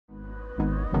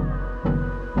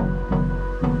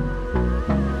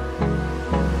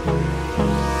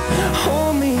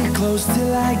close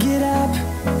till I get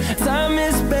up. Time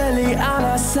is barely on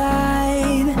our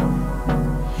side.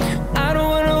 I don't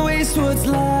wanna waste what's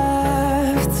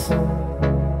left.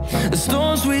 The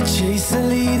storms we chase are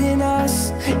leading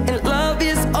us, and love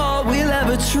is all we'll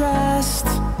ever trust.